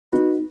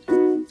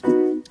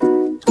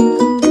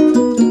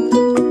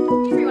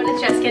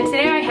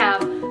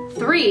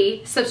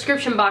3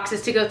 subscription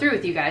boxes to go through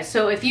with you guys.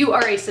 So if you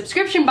are a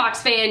subscription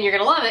box fan, you're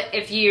gonna love it.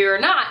 If you're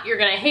not, you're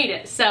gonna hate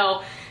it.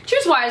 So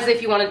choose wisely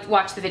if you want to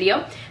watch the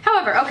video.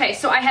 However, okay,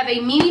 so I have a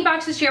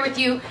Memebox to share with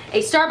you,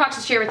 a Starbox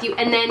to share with you,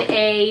 and then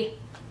a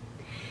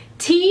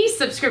tea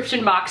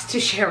subscription box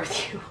to share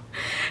with you.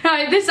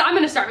 I'm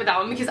going to start with that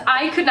one because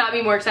I could not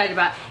be more excited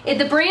about it.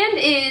 The brand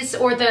is,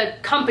 or the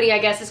company I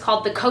guess, is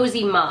called the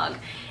Cozy Mug.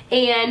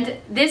 And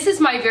this is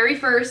my very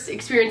first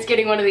experience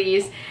getting one of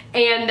these.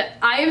 And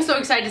I am so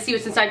excited to see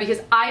what's inside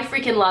because I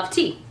freaking love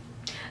tea.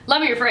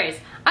 Love me your phrase.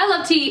 I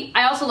love tea,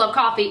 I also love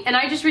coffee, and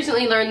I just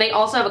recently learned they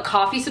also have a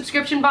coffee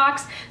subscription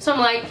box, so I'm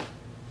like,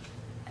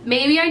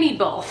 maybe I need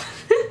both.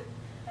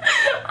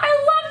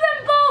 I love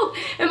them both!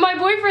 And my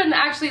boyfriend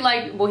actually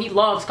well, he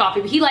loves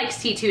coffee, but he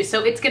likes tea too,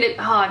 so it's gonna,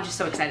 oh, I'm just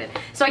so excited.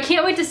 So I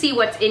can't wait to see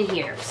what's in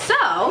here.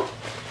 So,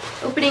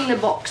 opening the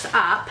box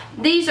up.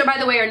 These are, by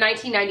the way, are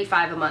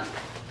 $19.95 a month.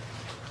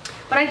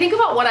 But I think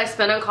about what I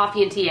spend on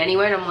coffee and tea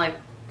anyway, and I'm like,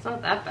 it's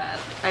not that bad.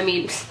 I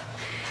mean,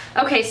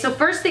 okay, so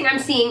first thing I'm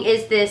seeing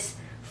is this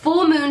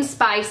Full Moon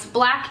Spice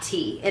black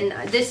tea, and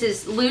this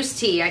is loose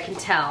tea, I can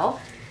tell.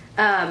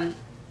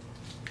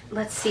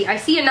 Let's see, I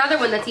see another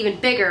one that's even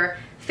bigger,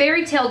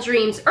 Fairy Tale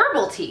Dreams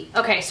herbal tea.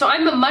 Okay, so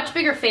I'm a much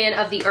bigger fan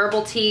of the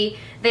herbal tea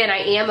than I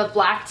am of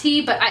black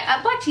tea, but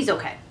black tea's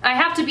okay. I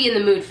have to be in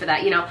the mood for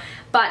that, you know.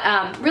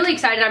 But really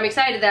excited, I'm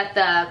excited that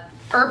the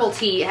herbal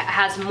tea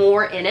has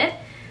more in it.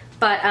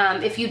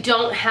 But if you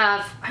don't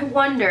have, I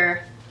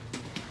wonder,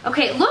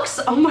 okay, it looks,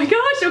 oh my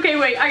gosh, okay,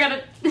 wait, I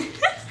gotta,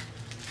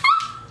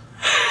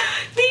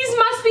 these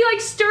must be like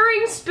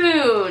stirring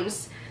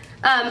spoons,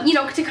 you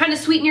know, to kind of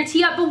sweeten your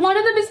tea up, but one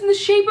of them is in the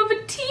shape of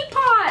a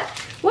teapot.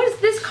 What is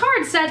this?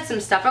 Card said some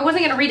stuff. I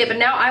wasn't going to read it, but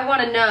now I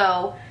want to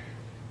know.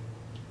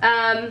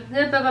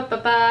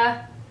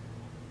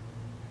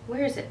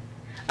 Where is it?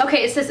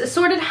 Okay, it says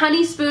assorted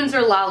honey spoons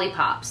or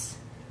lollipops.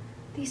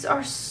 These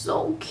are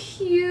so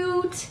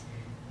cute.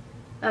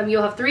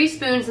 You'll have 3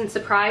 spoons in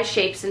surprise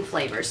shapes and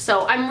flavors.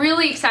 So I'm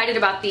really excited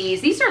about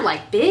these. These are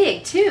like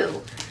big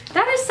too.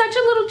 That is such a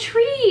little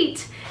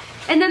treat.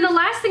 And then the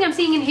last thing I'm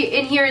seeing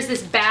in here is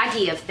this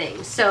baggie of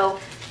things. So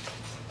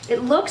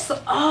it looks,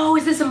 oh,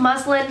 is this a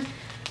muslin?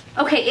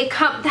 Okay,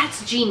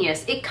 that's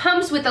genius. It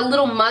comes with a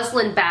little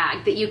muslin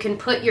bag that you can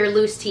put your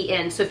loose tea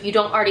in. So if you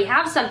don't already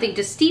have something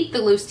to steep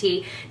the loose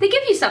tea, they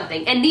give you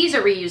something. And these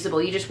are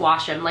reusable. You just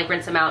wash them, like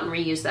rinse them out and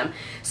reuse them.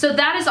 So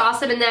that is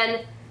awesome. And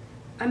then,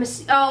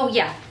 oh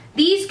yeah,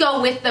 these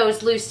go with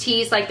those loose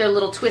teas, like they're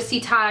little twisty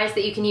ties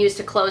that you can use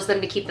to close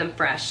them to keep them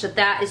fresh. So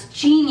that is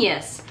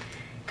genius.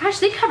 Gosh,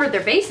 they covered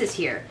their bases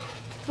here.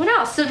 What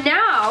else? So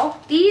now,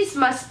 these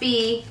must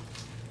be,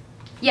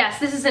 yes,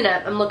 this is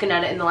I'm looking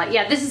at it in the light.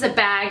 Yeah, this is a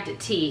bagged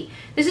tea.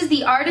 This is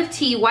the Art of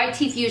Tea White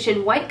Tea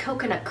Fusion White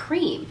Coconut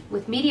Cream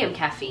with medium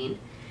caffeine.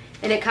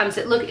 And it comes,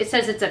 it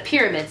says it's a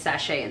pyramid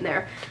sachet in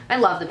there. I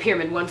love the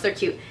pyramid ones, they're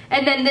cute.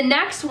 And then the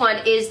next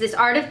one is this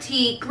Art of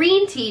Tea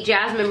Green Tea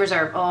Jasmine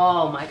Reserve.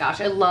 Oh my gosh,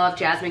 I love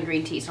jasmine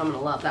green tea, so I'm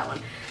gonna love that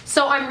one.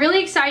 So I'm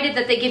really excited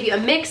that they give you a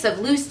mix of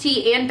loose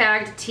tea and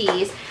bagged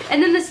teas.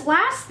 And then this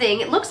last thing,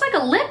 it looks like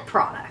a lip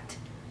product.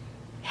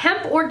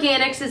 Hemp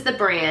Organics is the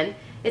brand.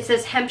 It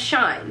says Hemp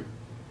Shine.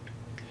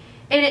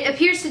 And it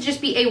appears to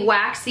just be a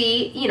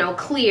waxy, you know,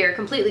 clear,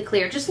 completely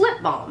clear, just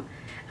lip balm.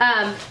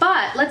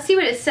 But let's see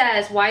what it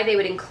says, why they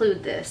would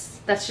include this.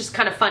 That's just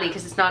kind of funny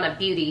because it's not a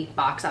beauty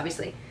box,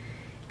 obviously.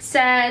 It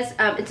says,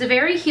 it's a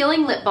very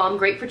healing lip balm,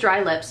 great for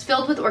dry lips,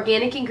 filled with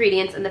organic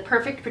ingredients and the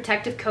perfect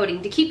protective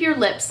coating to keep your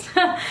lips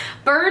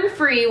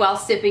burn-free while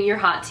sipping your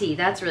hot tea.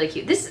 That's really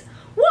cute. This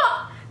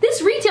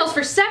retails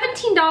for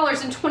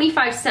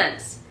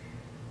 $17.25.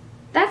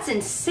 That's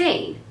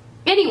insane.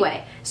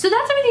 Anyway, so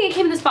that's everything that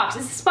came in this box.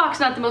 Is this box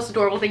not the most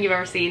adorable thing you've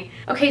ever seen?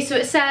 Okay, so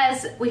it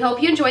says, we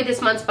hope you enjoyed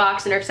this month's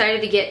box and are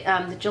excited to get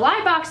the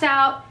July box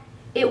out.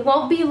 It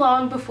won't be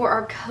long before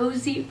our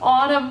cozy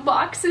autumn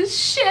boxes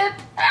ship.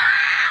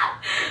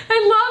 Ah! I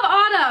love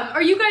autumn.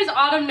 Are you guys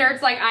autumn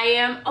nerds like I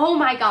am? Oh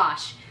my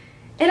gosh.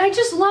 And I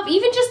just love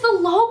even just the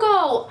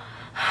logo.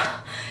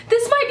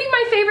 This might be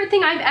my favorite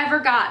thing I've ever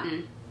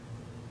gotten.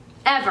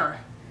 Ever.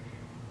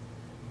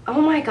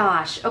 Oh my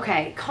gosh.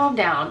 Okay, calm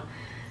down.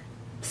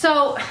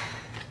 So,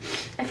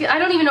 I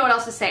don't even know what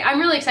else to say. I'm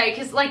really excited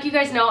because, like you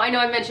guys know, I know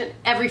I've mentioned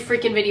every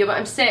freaking video, but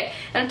I'm sick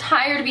and I'm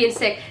tired of being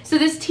sick. So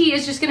this tea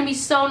is just going to be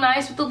so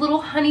nice with the little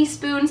honey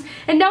spoons.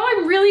 And now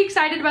I'm really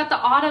excited about the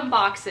autumn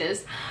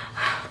boxes.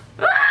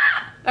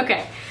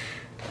 Okay.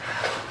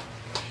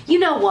 You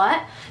know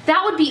what?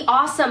 That would be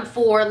awesome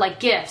for like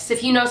gifts.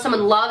 If you know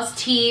someone loves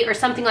tea or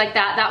something like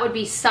that, that would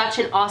be such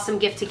an awesome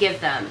gift to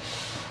give them.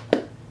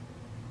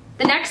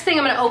 The next thing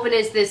I'm going to open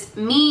is this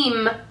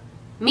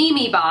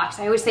Memebox.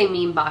 I always say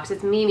meme box.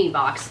 It's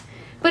Memebox.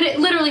 But it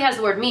literally has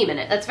the word meme in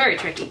it. That's very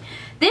tricky.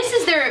 This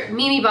is their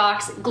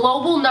Memebox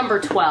Global number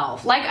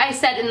 12. Like I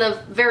said in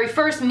the very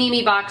first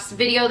Memebox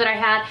video that I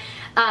had,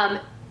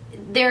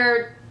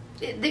 there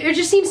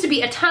just seems to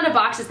be a ton of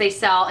boxes they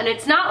sell, and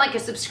it's not like a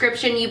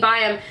subscription. You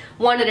buy them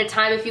one at a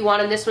time if you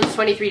want them. This one's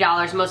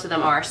 $23. Most of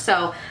them are.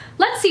 So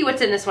let's see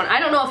what's in this one. I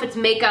don't know if it's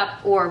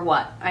makeup or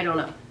what. I don't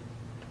know.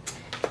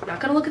 I'm not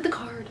gonna look at the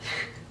card,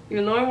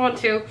 even though I want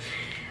to.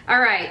 All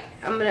right,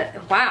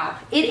 wow.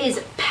 It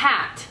is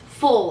packed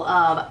full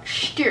of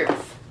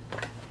stuff.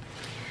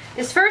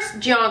 This first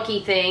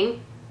jonky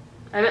thing,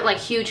 I meant like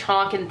huge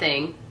honkin'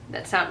 thing,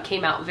 that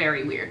came out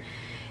very weird.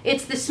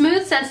 It's the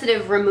Smooth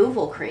Sensitive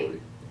Removal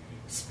Cream.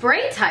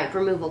 Spray type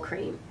removal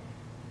cream.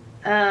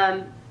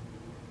 You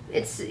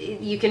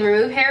can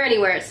remove hair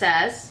anywhere, it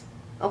says.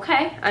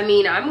 Okay, I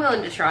mean, I'm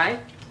willing to try.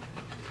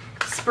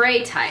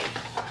 Spray type.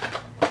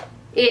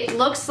 It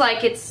looks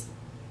like it's,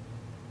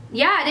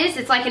 yeah, it is.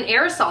 It's like an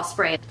aerosol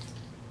spray.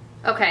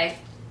 Okay.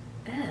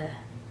 Ugh.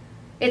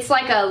 It's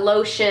like a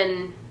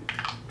lotion.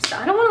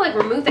 I don't want to like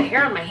remove the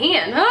hair on my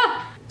hand.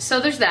 Ah! So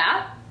there's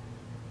that.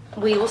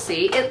 We will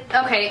see.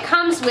 Okay, it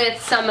comes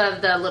with some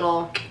of the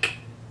little,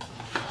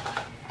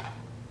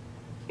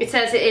 it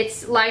says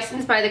it's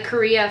licensed by the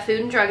Korea Food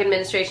and Drug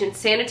Administration.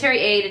 Sanitary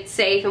aid, it's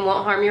safe and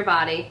won't harm your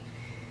body.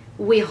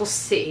 We'll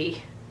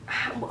see.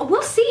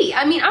 We'll see.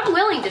 I mean, I'm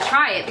willing to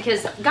try it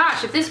because,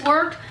 gosh, if this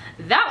worked,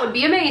 that would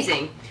be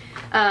amazing.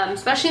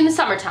 Especially in the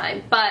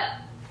summertime, but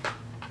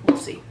we'll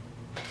see.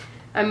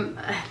 I don't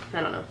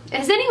know.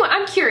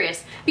 I'm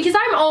curious because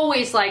I'm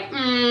always like,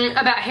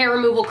 about hair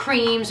removal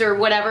creams or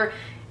whatever.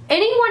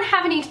 Anyone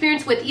have any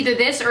experience with either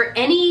this or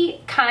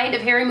any kind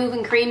of hair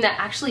removing cream that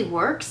actually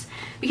works?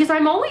 Because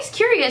I'm always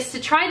curious to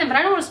try them, but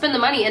I don't want to spend the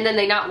money and then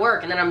they not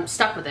work and then I'm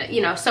stuck with it,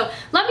 you know? So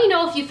let me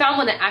know if you found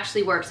one that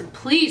actually works and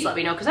please let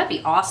me know because that'd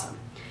be awesome.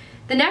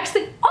 The next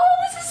thing, oh,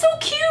 this is so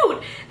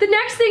cute. The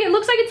next thing, it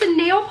looks like it's a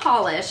nail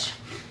polish.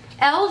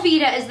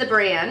 Elvita is the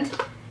brand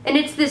and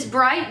it's this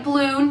bright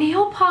blue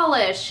nail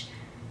polish.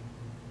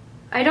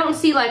 I don't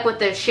see like what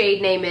the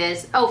shade name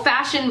is. Oh,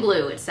 Fashion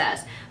Blue it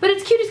says. But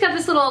it's cute, it's got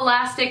this little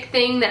elastic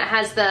thing that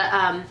has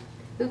the,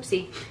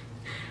 oopsie,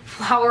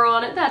 flower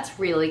on it. That's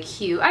really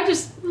cute.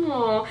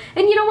 Aww.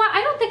 And you know what?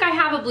 I don't think I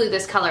have a blue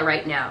this color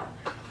right now.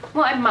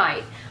 Well, I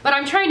might. But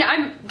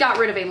I got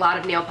rid of a lot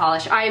of nail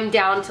polish. I am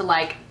down to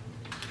like,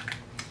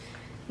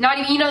 not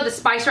even, you know the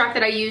spice rack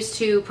that I use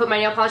to put my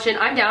nail polish in?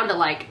 I'm down to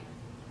like,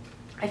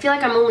 I feel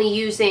like I'm only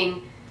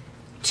using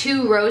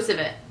 2 rows of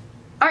it.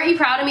 Aren't you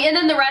proud of me? And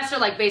then the rest are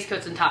like base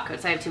coats and top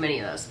coats. I have too many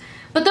of those.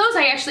 But those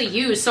I actually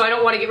use, so I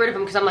don't want to get rid of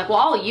them because I'm like, well,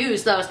 I'll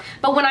use those.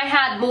 But when I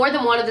had more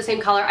than one of the same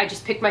color, I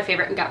just picked my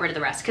favorite and got rid of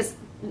the rest because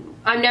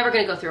I'm never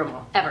going to go through them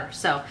all, ever.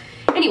 So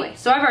anyway,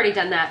 so I've already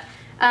done that.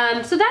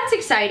 So that's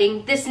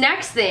exciting. This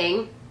next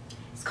thing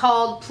is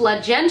called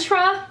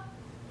Plagentra.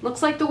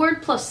 Looks like the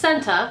word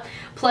placenta.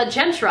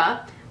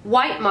 Plagentra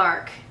White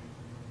Mark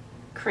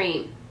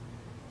Cream.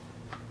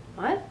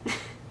 What?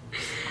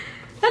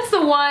 That's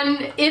the one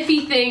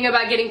iffy thing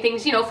about getting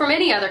things, you know, from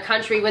any other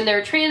country. When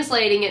they're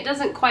translating, it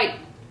doesn't quite,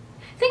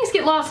 things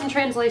get lost in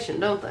translation,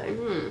 don't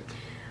they?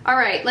 All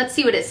right, let's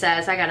see what it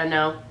says. I gotta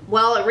know.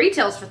 Well, it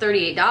retails for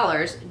 $38.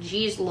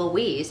 Jeez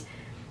Louise.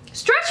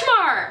 Stretch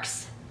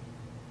marks!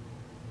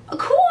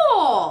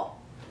 Cool!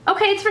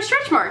 Okay, it's for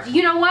stretch marks.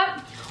 You know what?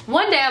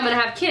 One day I'm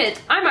gonna have kids.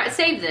 I might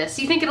save this.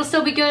 You think it'll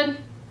still be good?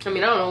 I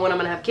mean, I don't know when I'm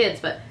gonna have kids,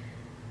 but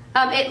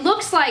it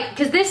looks like,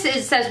 because this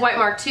says White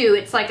Mark too,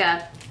 it's like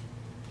a,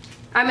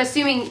 I'm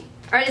assuming,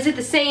 or is it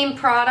the same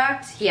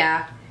product?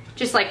 Yeah,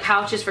 just like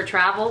pouches for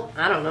travel.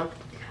 I don't know.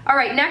 All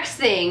right, next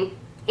thing,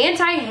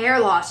 anti-hair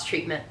loss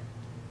treatment.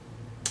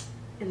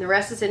 And the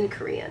rest is in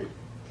Korean.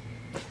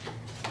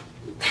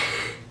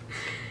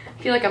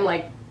 I feel like I'm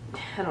like,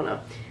 I don't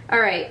know. All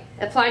right,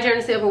 apply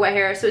generously over wet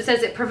hair. So it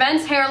says it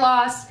prevents hair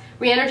loss,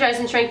 re-energize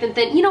and strengthen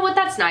thin. You know what,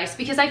 that's nice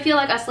because I feel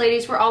like us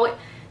ladies, we're always,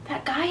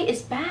 that guy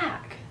is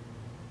back.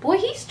 Boy,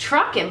 he's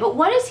trucking, but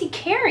what is he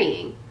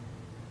carrying?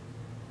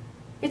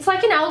 It's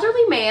like an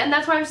elderly man.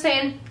 That's why I'm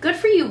saying, good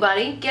for you,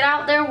 buddy. Get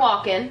out there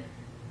walking.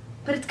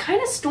 But it's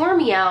kind of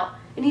stormy out,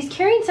 and he's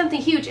carrying something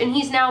huge, and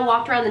he's now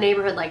walked around the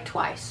neighborhood like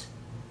twice.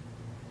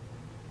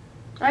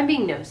 I'm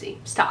being nosy.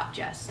 Stop,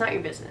 Jess. It's not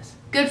your business.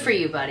 Good for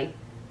you, buddy.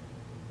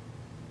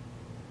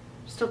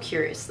 Still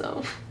curious,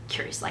 though.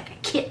 Curious like a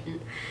kitten.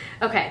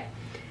 Okay.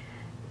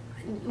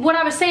 What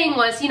I was saying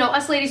was, you know,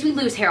 us ladies, we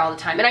lose hair all the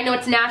time. And I know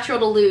it's natural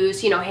to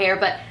lose, you know, hair,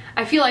 but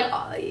I feel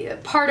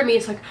like part of me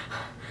is like,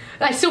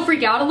 I still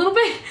freak out a little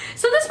bit.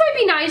 So this might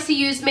be nice to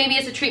use maybe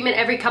as a treatment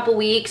every couple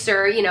weeks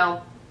or, you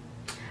know,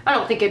 I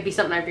don't think it'd be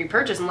something I'd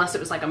repurchase unless it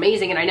was like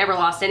amazing and I never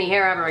lost any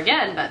hair ever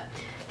again, but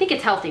I think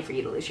it's healthy for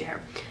you to lose your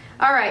hair.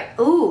 All right,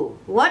 ooh,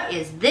 what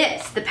is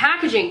this? The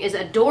packaging is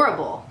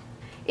adorable.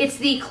 It's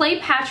the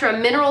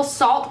Claypatra Mineral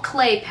Salt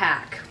Clay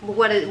Pack.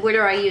 Where do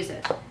I use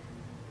it?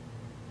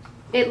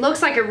 It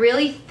looks like a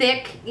really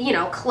thick, you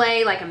know,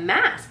 clay, like a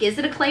mask. Is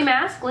it a clay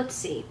mask? Let's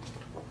see.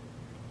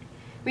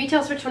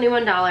 Retails for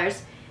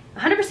 $21.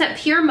 100%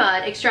 pure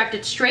mud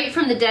extracted straight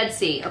from the Dead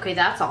Sea. Okay,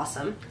 that's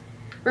awesome.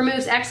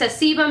 Removes excess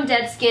sebum,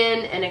 dead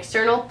skin, and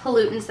external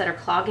pollutants that are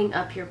clogging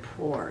up your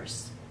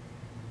pores.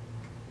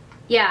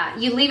 Yeah,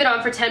 you leave it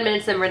on for 10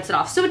 minutes and rinse it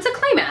off. So it's a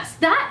clay mask.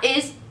 That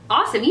is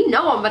awesome. You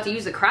know I'm about to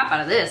use the crap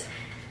out of this.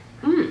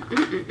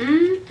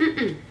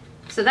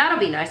 So that'll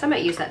be nice. I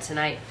might use that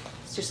tonight.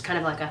 It's just kind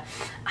of like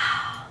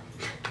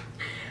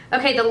a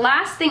Okay, the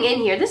last thing in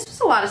here, this was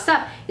a lot of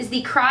stuff, is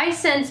the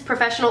Sense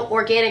Professional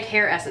Organic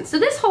Hair Essence. So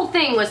this whole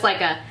thing was like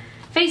a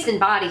face and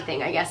body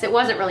thing, I guess. It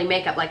wasn't really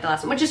makeup like the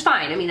last one, which is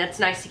fine. I mean, that's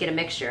nice to get a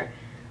mixture.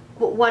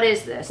 What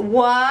is this?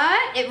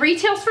 What? It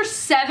retails for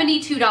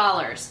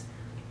 $72.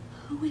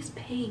 Who is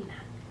paying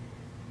that?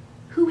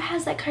 Who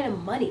has that kind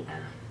of money?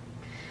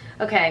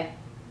 Okay.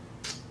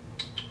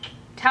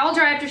 Towel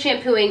dry after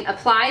shampooing.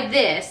 Apply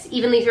this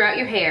evenly throughout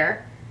your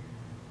hair.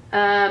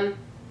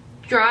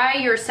 Dry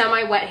your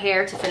semi-wet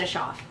hair to finish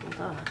off.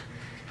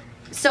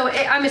 So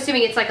I'm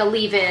assuming it's like a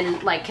leave-in,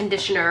 like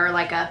conditioner, or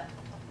like a...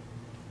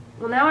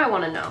 Well, now I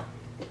want to know.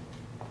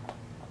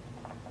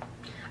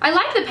 I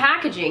like the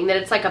packaging, that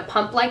it's like a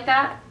pump like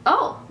that.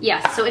 Oh,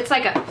 yes, so it's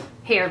like a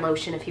hair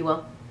lotion, if you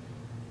will.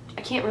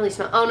 I can't really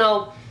smell... Oh,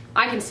 no,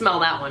 I can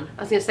smell that one.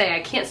 I was going to say, I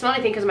can't smell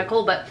anything because of my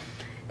cold, but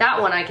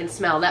that one I can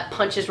smell. That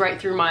punches right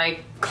through my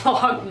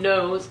clogged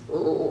nose.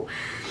 Ooh.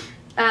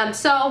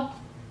 So,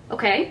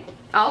 okay,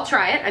 I'll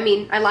try it. I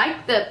mean, I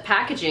like the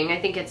packaging. I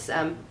think it's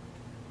going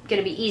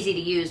to be easy to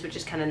use, which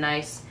is kind of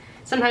nice.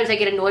 Sometimes I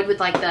get annoyed with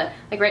like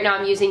right now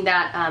I'm using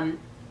that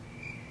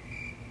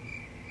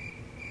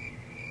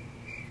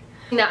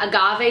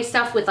agave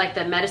stuff with like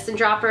the medicine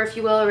dropper, if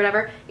you will, or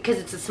whatever, because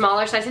it's a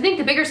smaller size. I think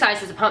the bigger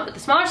size is a pump, but the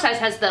smaller size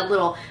has the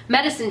little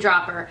medicine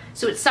dropper,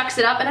 so it sucks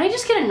it up, and I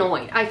just get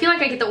annoyed. I feel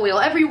like I get the oil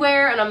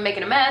everywhere, and I'm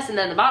making a mess, and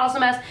then the bottle's a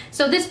mess.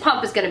 So this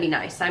pump is going to be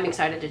nice. I'm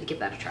excited to give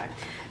that a try.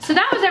 So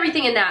that was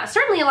everything in that.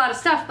 Certainly a lot of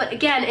stuff, but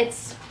again,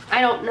 it's,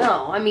 I don't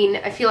know. I mean,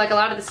 I feel like a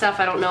lot of the stuff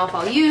I don't know if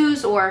I'll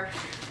use, or...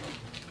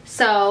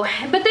 So,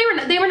 but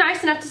they were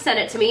nice enough to send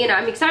it to me, and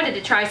I'm excited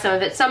to try some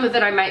of it. Some of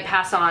it I might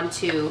pass on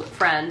to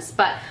friends,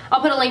 but I'll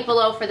put a link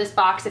below for this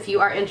box if you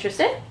are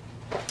interested.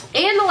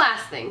 And the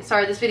last thing,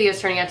 sorry, this video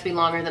is turning out to be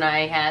longer than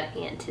I had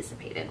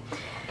anticipated.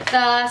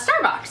 The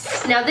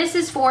Starbox. Now this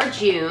is for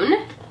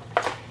June,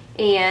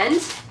 and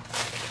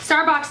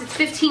Starbox, it's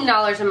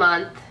 $15 a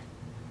month.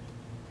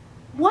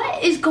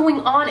 What is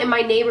going on in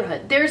my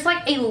neighborhood? There's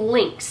like a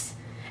Lynx,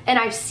 and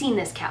I've seen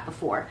this cat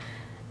before.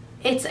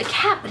 It's a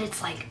cat, but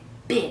it's like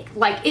big.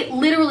 Like, it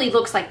literally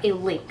looks like a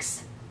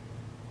lynx.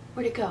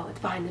 Where'd it go? It's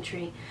behind the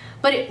tree.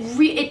 But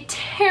it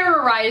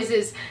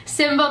terrorizes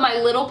Simba, my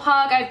little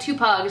pug. I have 2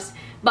 pugs,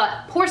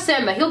 but poor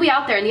Simba, he'll be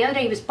out there, and the other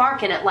day he was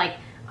barking at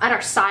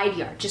our side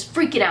yard, just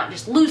freaking out,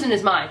 just losing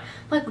his mind.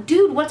 I'm like,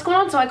 dude, what's going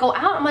on? So I go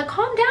out, I'm like,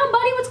 calm down,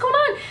 buddy, what's going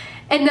on?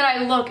 And then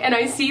I look, and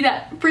I see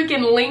that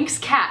freaking lynx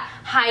cat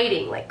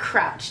hiding, like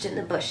crouched in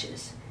the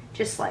bushes,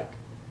 just like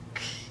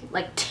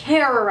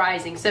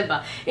terrorizing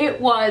Simba.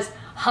 It was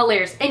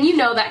hilarious. And you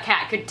know that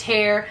cat could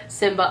tear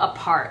Simba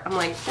apart. I'm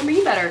like, Simba,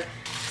 you better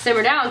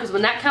simmer down, because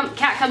when that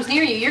cat comes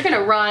near you, you're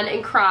gonna run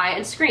and cry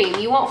and scream.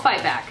 You won't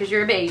fight back because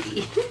you're a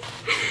baby.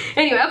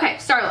 Anyway, okay,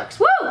 Starlux.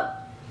 Woo!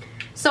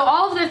 So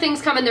all of their things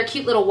come in their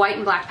cute little white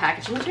and black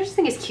packaging, which I just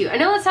think is cute. I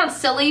know that sounds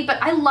silly,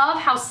 but I love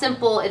how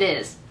simple it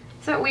is.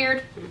 Is that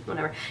weird?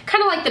 Whatever.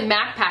 Kind of like the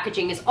MAC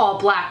packaging is all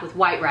black with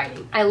white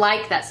writing. I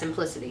like that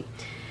simplicity.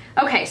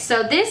 Okay,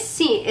 so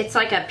this, it's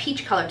like a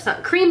peach color. It's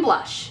not cream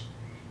blush.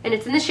 And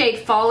it's in the shade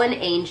Fallen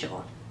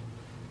Angel.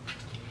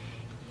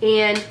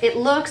 And it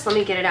looks, let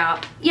me get it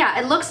out. Yeah,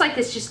 it looks like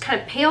this just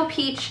kind of pale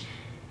peach.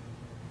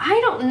 I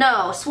don't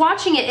know.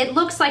 Swatching it, it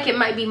looks like it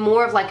might be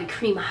more of like a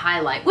cream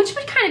highlight, which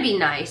would kind of be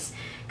nice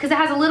because it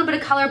has a little bit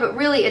of color, but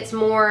really it's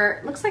more,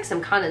 looks like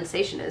some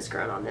condensation is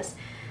grown on this.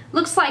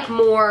 Looks like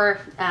more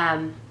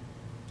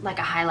like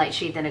a highlight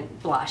shade than a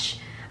blush.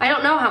 I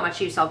don't know how much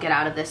use I'll get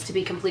out of this, to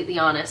be completely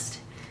honest.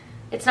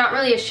 It's not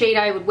really a shade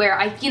I would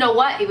wear. You know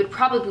what? It would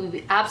probably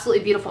be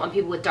absolutely beautiful on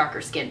people with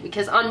darker skin,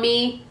 because on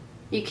me,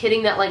 are you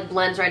kidding? That like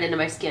blends right into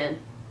my skin.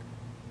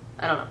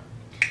 I don't know.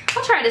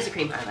 I'll try it as a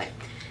cream highlight.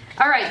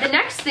 All right, the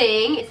next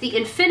thing is the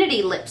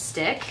Infinity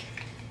lipstick.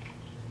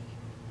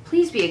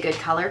 Please be a good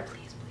color.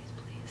 Please, please,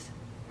 please.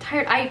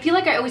 Tired. I feel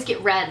like I always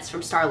get reds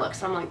from Starlux,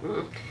 so I'm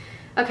like,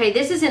 Okay,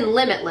 this is in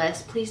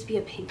Limitless. Please be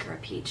a pink or a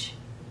peach.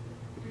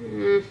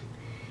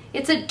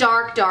 It's a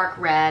dark, dark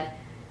red.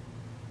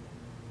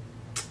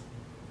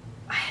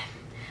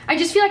 I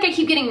just feel like I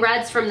keep getting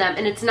reds from them,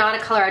 and it's not a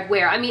color I'd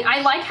wear. I mean,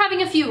 I like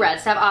having a few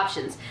reds to have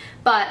options,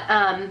 but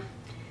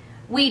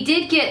we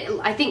did get,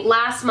 I think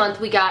last month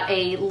we got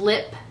a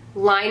lip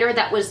liner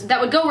that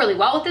would go really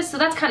well with this, so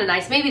that's kind of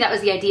nice. Maybe that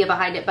was the idea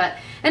behind it,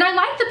 and I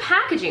like the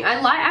packaging. I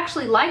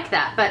actually like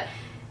that, but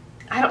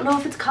I don't know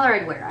if it's a color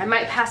I'd wear. I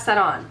might pass that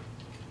on.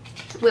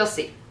 We'll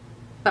see,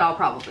 but I'll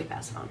probably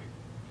pass it on,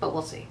 but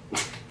we'll see.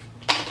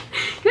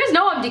 You guys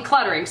know I'm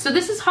decluttering, so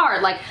this is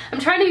hard. Like, I'm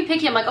trying to be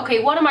picky. I'm like,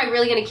 okay, what am I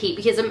really going to keep?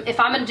 Because if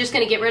I'm just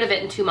going to get rid of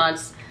it in 2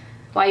 months,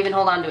 why even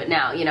hold on to it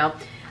now, you know?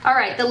 All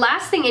right, the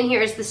last thing in here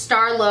is the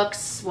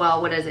Starlux,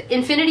 well, what is it?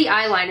 Infinity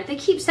eyeliner. They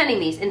keep sending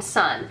these in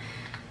Sun.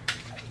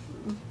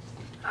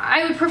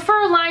 I would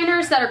prefer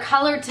liners that are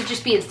colored to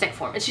just be in stick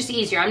form. It's just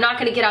easier. I'm not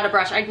going to get out a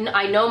brush.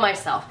 I know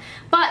myself.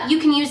 But you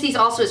can use these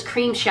also as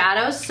cream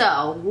shadows,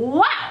 so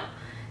wow!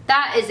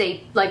 That is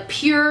a, like,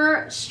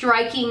 pure,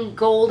 striking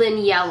golden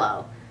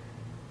yellow.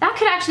 That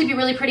could actually be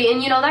really pretty,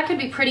 and you know, that could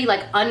be pretty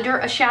like under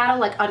a shadow,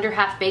 like under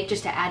half baked,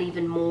 just to add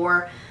even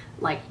more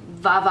like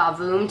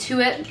va-va-voom to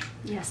it.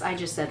 Yes, I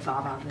just said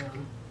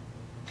va-va-voom.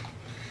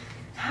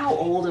 How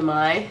old am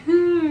I?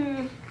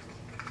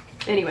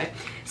 Anyway,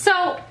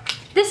 so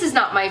this is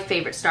not my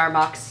favorite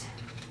Starbox.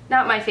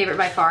 Not my favorite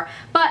by far.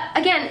 But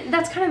again,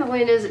 that's kind of the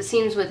way it is, it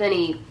seems, with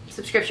any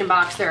subscription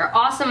box. There are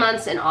awesome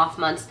months and off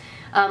months.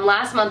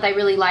 Last month I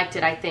really liked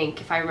it, I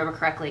think, if I remember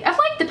correctly. I've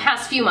liked the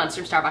past few months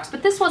from Starbox,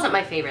 but this wasn't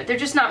my favorite. They're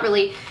just not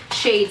really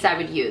shades I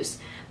would use.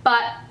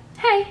 But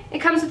hey, it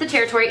comes with the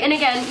territory. And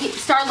again,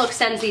 Starlook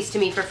sends these to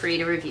me for free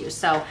to review.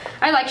 So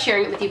I like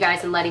sharing it with you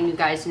guys and letting you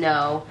guys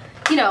know,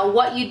 you know,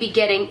 what you'd be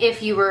getting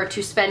if you were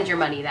to spend your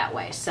money that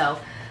way. So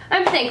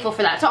I'm thankful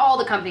for that, to all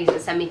the companies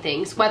that send me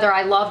things, whether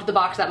I loved the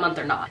box that month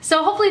or not.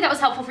 So hopefully that was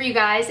helpful for you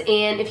guys,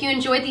 and if you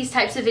enjoyed these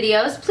types of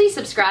videos, please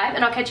subscribe,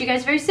 and I'll catch you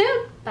guys very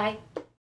soon. Bye.